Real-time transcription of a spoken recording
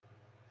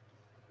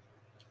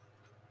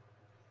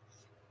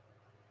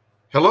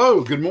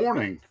Hello, good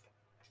morning.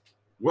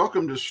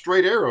 Welcome to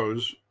Straight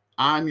Arrows.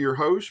 I'm your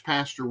host,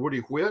 Pastor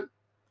Woody Whitt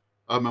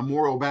of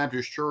Memorial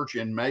Baptist Church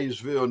in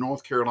Maysville,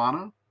 North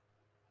Carolina.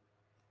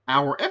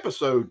 Our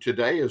episode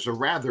today is a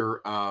rather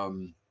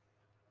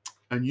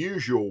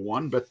unusual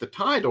one, but the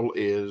title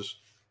is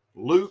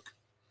Luke,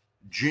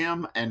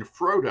 Jim, and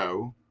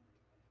Frodo,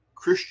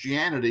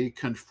 Christianity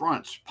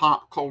Confronts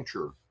Pop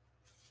Culture.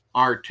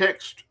 Our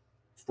text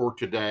for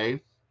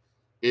today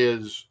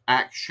is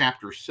Acts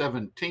chapter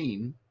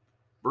 17,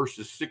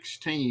 verses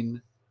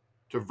 16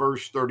 to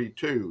verse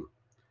 32.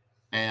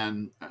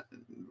 And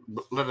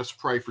let us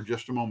pray for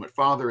just a moment.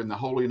 Father, in the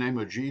holy name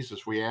of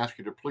Jesus, we ask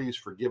you to please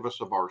forgive us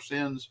of our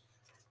sins,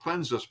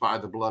 cleanse us by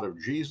the blood of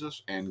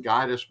Jesus, and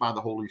guide us by the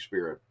Holy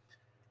Spirit.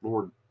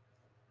 Lord,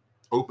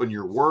 open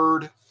your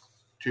word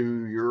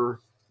to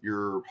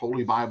your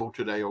holy Bible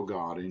today, O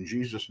God. In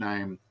Jesus'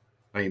 name,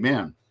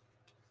 amen.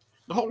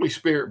 The Holy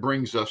Spirit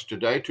brings us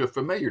today to a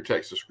familiar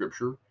text of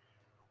Scripture.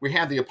 We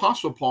have the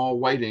Apostle Paul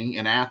waiting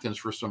in Athens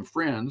for some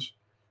friends,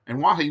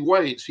 and while he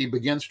waits, he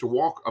begins to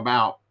walk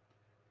about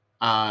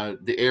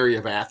the area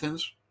of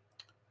Athens.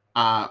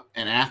 And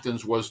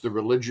Athens was the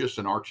religious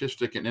and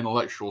artistic and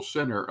intellectual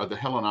center of the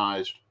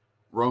Hellenized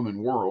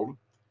Roman world.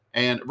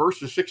 And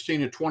verses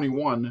 16 to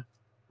 21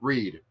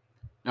 read,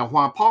 "Now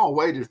while Paul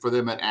waited for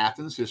them at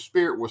Athens, his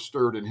spirit was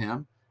stirred in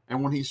him,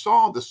 and when he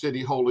saw the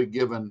city wholly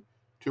given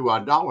to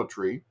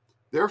idolatry,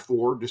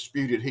 therefore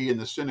disputed he in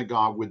the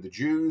synagogue with the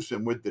Jews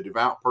and with the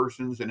devout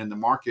persons, and in the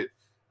market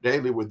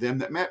daily with them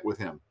that met with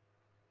him.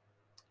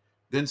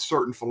 Then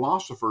certain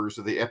philosophers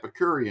of the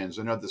Epicureans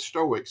and of the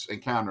Stoics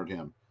encountered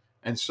him,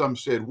 and some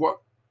said,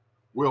 What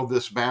will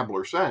this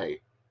babbler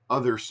say?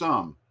 Others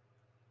some,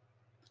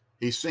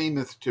 He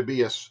seemeth to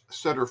be a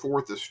setter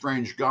forth of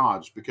strange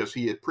gods, because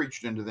he had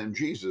preached unto them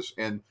Jesus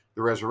and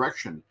the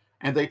resurrection.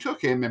 And they took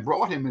him and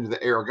brought him into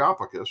the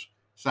Areopagus,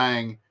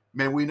 saying,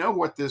 May we know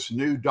what this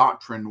new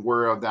doctrine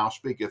whereof thou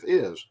speakest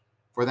is?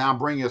 For thou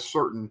bringest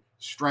certain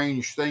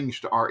strange things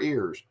to our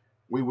ears.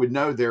 We would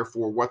know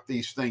therefore what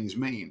these things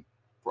mean.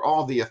 For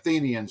all the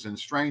Athenians and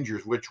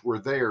strangers which were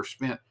there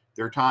spent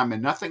their time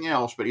in nothing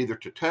else but either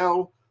to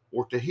tell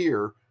or to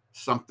hear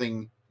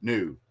something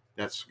new."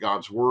 That's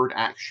God's word,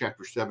 Acts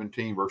chapter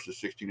 17, verses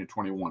 16 to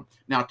 21.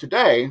 Now,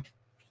 today,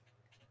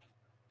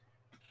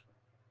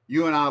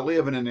 you and I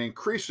live in an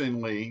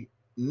increasingly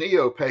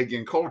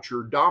neo-pagan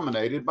culture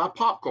dominated by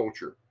pop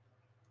culture.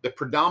 The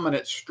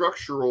predominant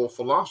structural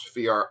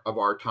philosophy of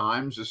our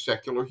times is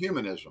secular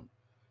humanism.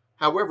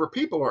 However,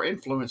 people are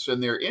influenced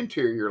in their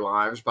interior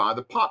lives by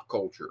the pop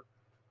culture.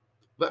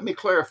 Let me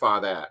clarify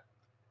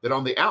that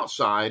on the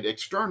outside,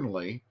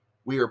 externally,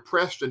 we are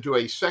pressed into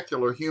a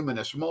secular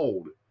humanist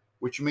mold,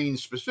 which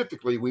means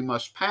specifically we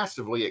must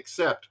passively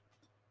accept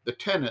the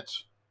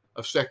tenets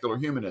of secular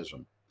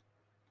humanism.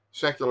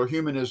 Secular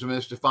humanism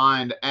is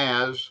defined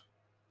as,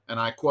 and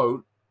I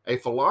quote, a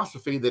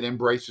philosophy that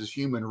embraces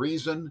human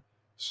reason,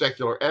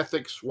 secular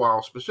ethics,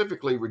 while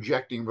specifically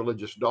rejecting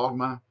religious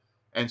dogma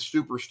and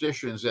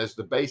superstitions as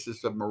the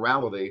basis of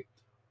morality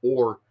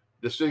or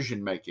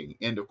decision-making,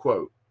 end of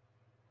quote.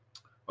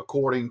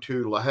 According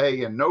to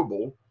LaHaye and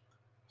Noble,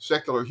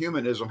 secular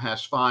humanism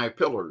has 5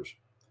 pillars: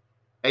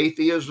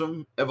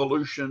 atheism,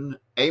 evolution,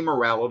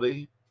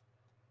 amorality,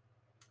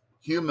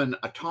 human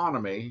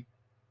autonomy,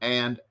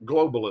 and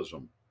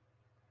globalism.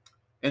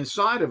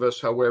 Inside of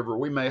us, however,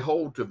 we may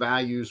hold to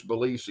values,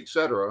 beliefs,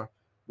 etc.,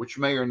 which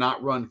may or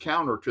not run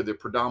counter to the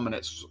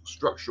predominant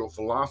structural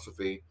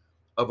philosophy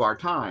of our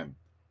time.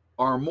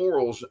 Our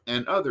morals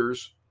and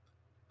others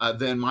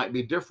then might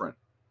be different.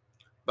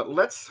 But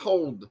let's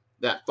hold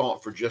that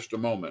thought for just a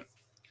moment.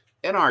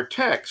 In our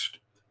text,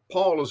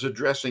 Paul is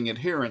addressing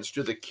adherents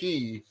to the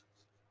key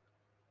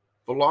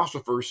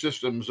philosopher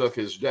systems of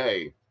his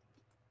day,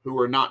 who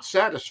are not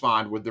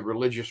satisfied with the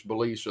religious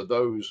beliefs of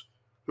those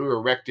who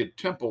erected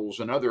temples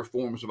and other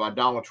forms of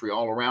idolatry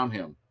all around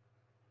him.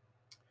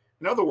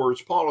 In other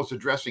words, Paul is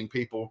addressing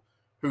people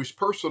whose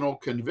personal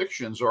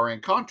convictions are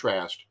in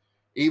contrast,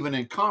 even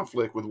in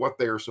conflict with what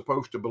they are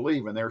supposed to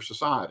believe in their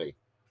society.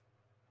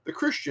 The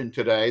Christian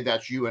today,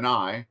 that's you and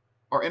I,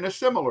 are in a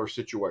similar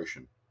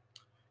situation.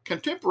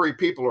 Contemporary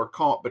people are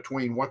caught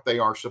between what they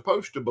are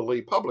supposed to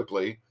believe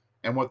publicly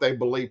and what they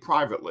believe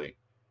privately.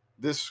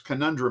 This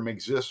conundrum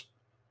exists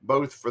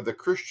both for the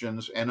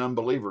Christians and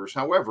unbelievers.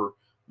 However,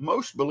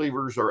 most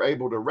believers are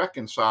able to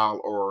reconcile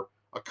or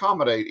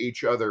accommodate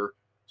each other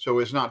so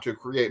as not to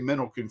create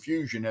mental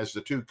confusion as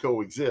the two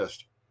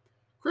coexist.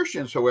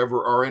 Christians,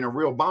 however, are in a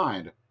real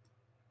bind.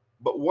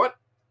 But what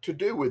to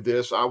do with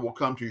this, I will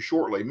come to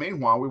shortly.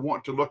 Meanwhile, we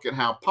want to look at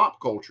how pop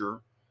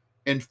culture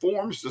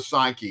informs the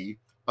psyche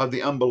of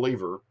the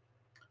unbeliever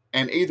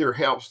and either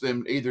helps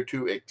them either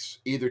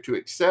to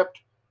accept,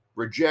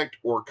 reject,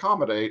 or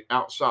accommodate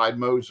outside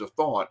modes of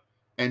thought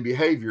and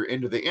behavior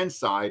into the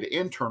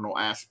internal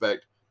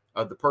aspect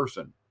of the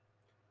person.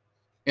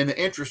 In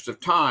the interest of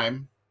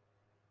time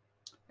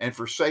and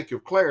for sake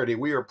of clarity,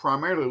 we are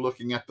primarily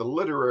looking at the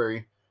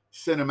literary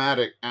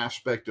cinematic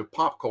aspect of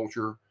pop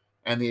culture,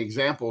 and the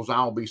examples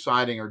I will be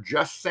citing are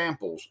just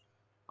samples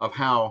of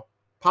how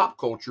Pop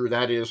culture,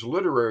 that is,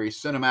 literary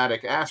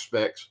cinematic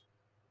aspects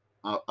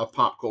of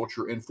pop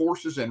culture,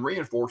 enforces and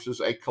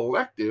reinforces a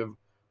collective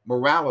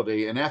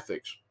morality and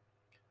ethics.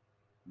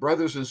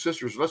 Brothers and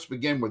sisters, let's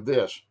begin with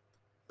this.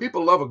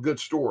 People love a good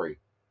story,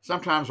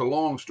 sometimes a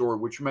long story,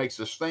 which makes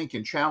us think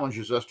and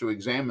challenges us to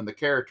examine the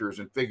characters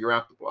and figure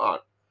out the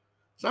plot.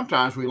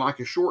 Sometimes we like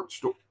a short,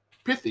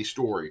 pithy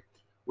story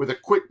with a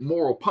quick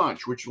moral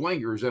punch which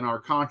lingers in our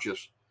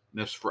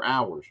consciousness for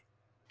hours.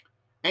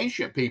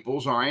 Ancient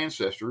peoples, our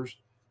ancestors,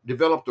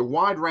 developed a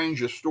wide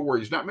range of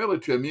stories, not merely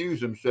to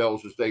amuse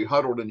themselves as they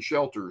huddled in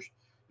shelters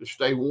to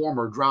stay warm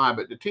or dry,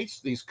 but to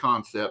teach these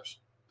concepts,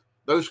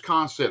 those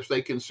concepts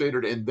they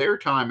considered in their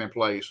time and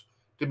place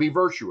to be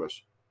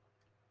virtuous.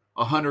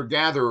 A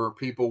hunter-gatherer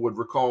people would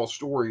recall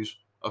stories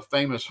of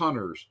famous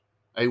hunters.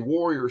 A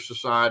warrior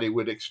society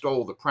would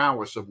extol the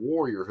prowess of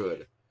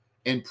warriorhood.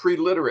 In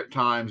pre-literate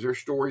times, their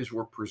stories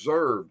were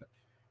preserved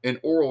in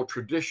oral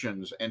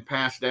traditions and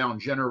passed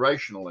down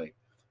generationally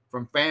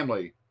from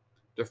family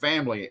to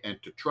family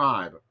and to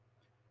tribe.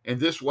 In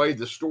this way,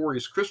 the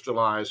stories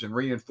crystallize and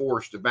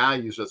reinforce the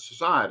values of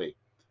society.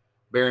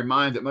 Bear in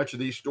mind that much of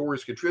these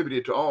stories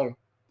contributed to all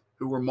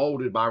who were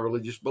molded by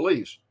religious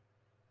beliefs.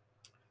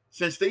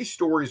 Since these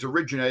stories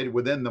originated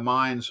within the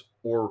minds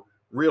or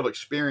real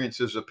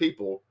experiences of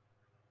people,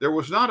 there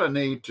was not a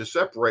need to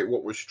separate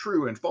what was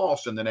true and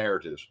false in the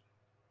narratives.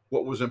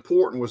 What was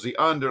important was the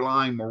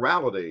underlying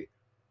morality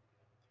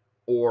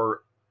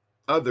or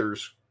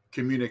others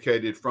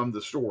communicated from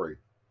the story.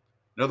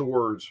 In other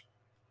words,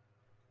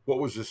 what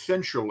was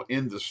essential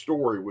in the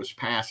story was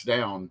passed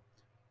down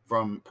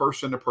from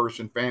person to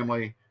person,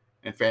 family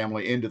and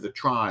family, into the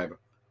tribe,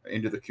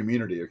 into the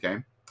community, okay?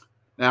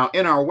 Now,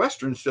 in our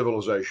Western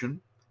civilization,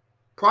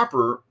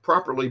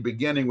 properly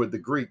beginning with the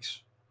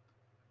Greeks,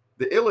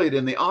 the Iliad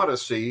and the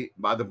Odyssey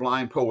by the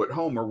blind poet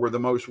Homer were the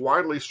most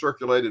widely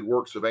circulated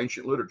works of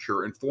ancient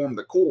literature and formed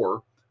the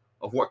core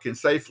of what can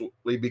safely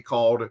be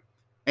called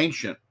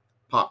ancient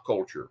pop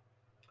culture.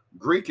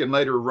 Greek and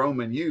later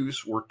Roman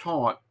youths were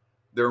taught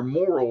their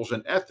morals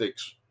and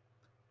ethics,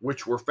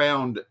 which were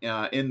found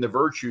in the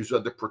virtues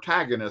of the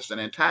protagonists and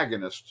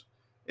antagonists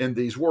in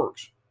these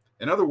works.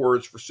 In other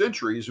words, for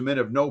centuries, men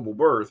of noble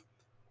birth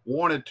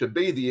wanted to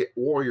be the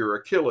warrior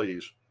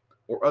Achilles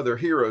or other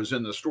heroes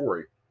in the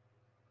story.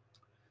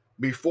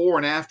 Before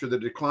and after the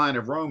decline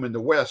of Rome in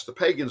the West, the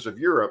pagans of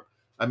Europe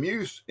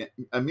amused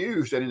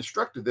and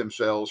instructed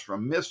themselves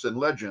from myths and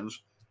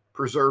legends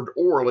preserved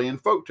orally in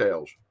folk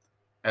tales.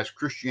 As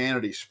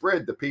Christianity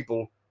spread, the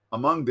people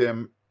among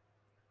them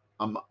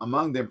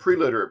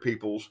pre-literate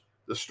peoples,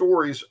 the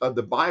stories of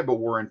the Bible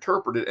were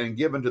interpreted and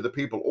given to the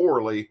people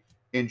orally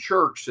in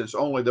church, since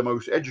only the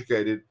most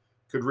educated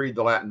could read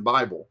the Latin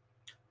Bible.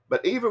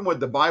 But even with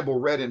the Bible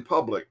read in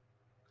public,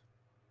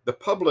 the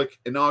public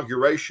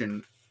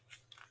imagination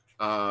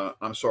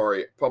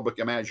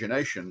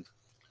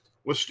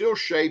was still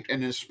shaped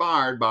and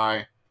inspired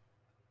by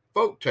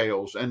folk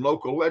tales and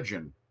local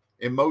legend.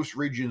 In most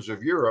regions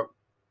of Europe,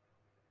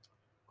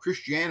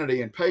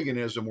 Christianity and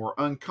paganism were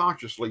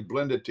unconsciously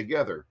blended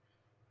together.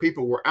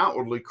 People were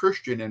outwardly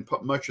Christian in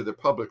much of their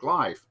public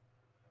life,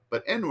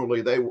 but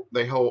inwardly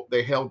they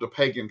held to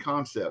pagan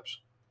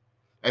concepts.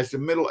 As the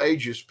Middle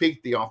Ages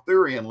peaked, the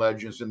Arthurian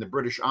legends in the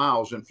British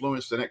Isles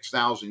influenced the next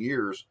 1,000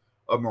 years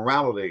of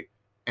morality,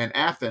 and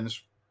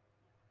Athens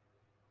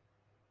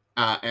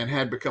and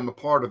had become a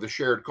part of the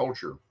shared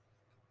culture.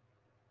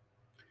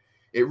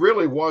 It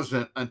really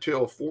wasn't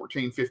until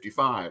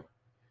 1455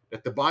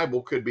 that the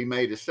Bible could be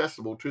made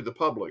accessible to the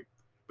public.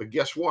 But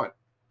guess what?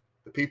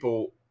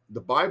 The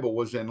Bible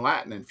was in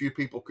Latin and few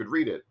people could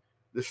read it.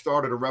 This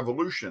started a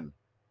revolution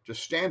to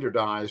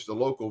standardize the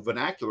local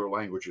vernacular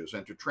languages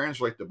and to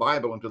translate the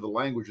Bible into the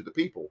language of the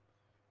people.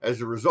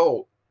 As a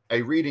result,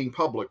 a reading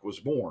public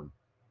was born.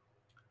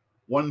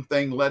 One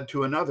thing led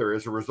to another.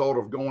 As a result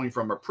of going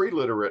from a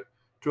pre-literate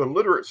to a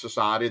literate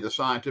society, the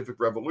scientific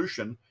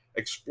revolution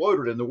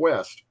exploded in the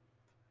West.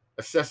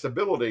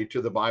 Accessibility to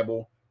the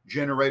Bible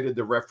generated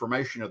the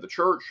Reformation of the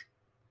church,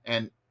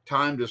 and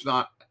time does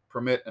not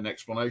permit an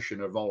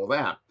explanation of all of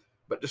that.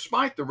 But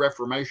despite the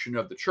Reformation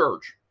of the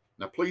church,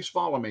 now please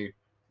follow me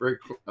very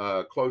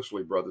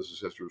closely, brothers and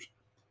sisters,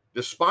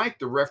 despite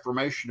the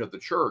Reformation of the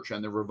church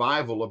and the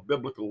revival of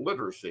biblical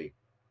literacy,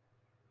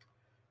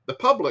 the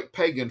public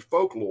pagan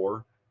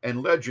folklore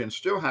and legend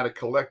still had a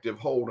collective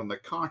hold on the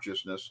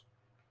consciousness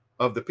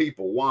of the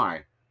people.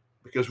 Why?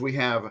 Because we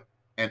have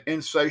an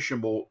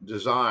insatiable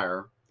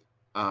desire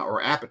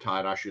or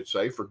appetite, I should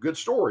say, for good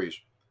stories.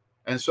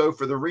 And so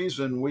for the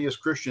reason we as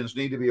Christians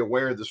need to be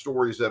aware of the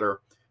stories that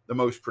are the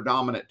most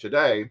predominant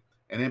today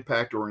and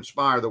impact or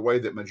inspire the way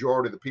that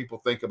majority of the people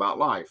think about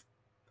life.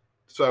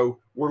 So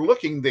we're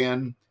looking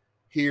then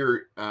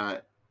here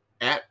at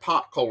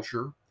pop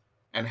culture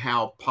and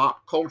how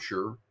pop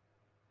culture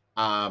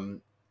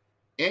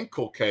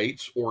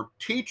inculcates or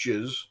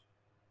teaches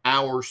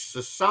our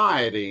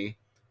society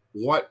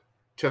what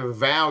to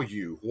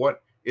value,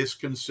 what is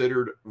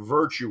considered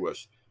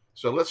virtuous.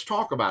 So let's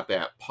talk about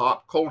that,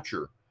 pop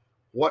culture.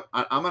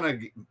 I'm going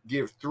to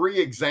give 3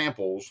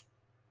 examples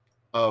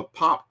of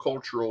pop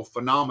cultural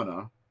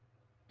phenomena,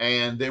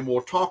 and then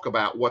we'll talk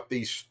about what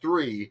these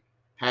three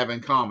have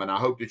in common. I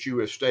hope that you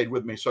have stayed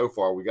with me so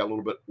far. We got a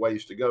little bit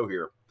ways to go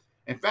here.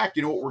 In fact,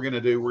 you know what we're going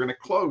to do? We're going to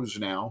close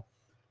now,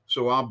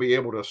 so I'll be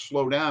able to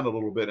slow down a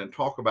little bit and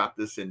talk about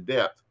this in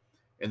depth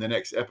in the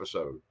next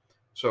episode.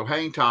 So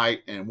hang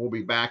tight, and we'll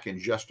be back in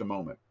just a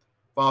moment.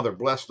 Father,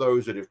 bless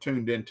those that have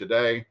tuned in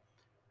today.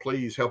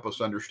 Please help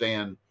us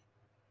understand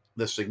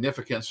the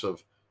significance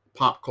of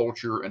pop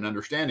culture and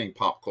understanding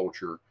pop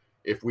culture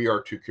if we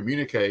are to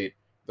communicate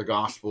the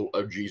gospel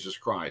of Jesus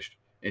Christ.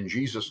 In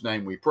Jesus'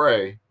 name we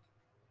pray.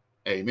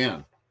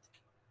 Amen.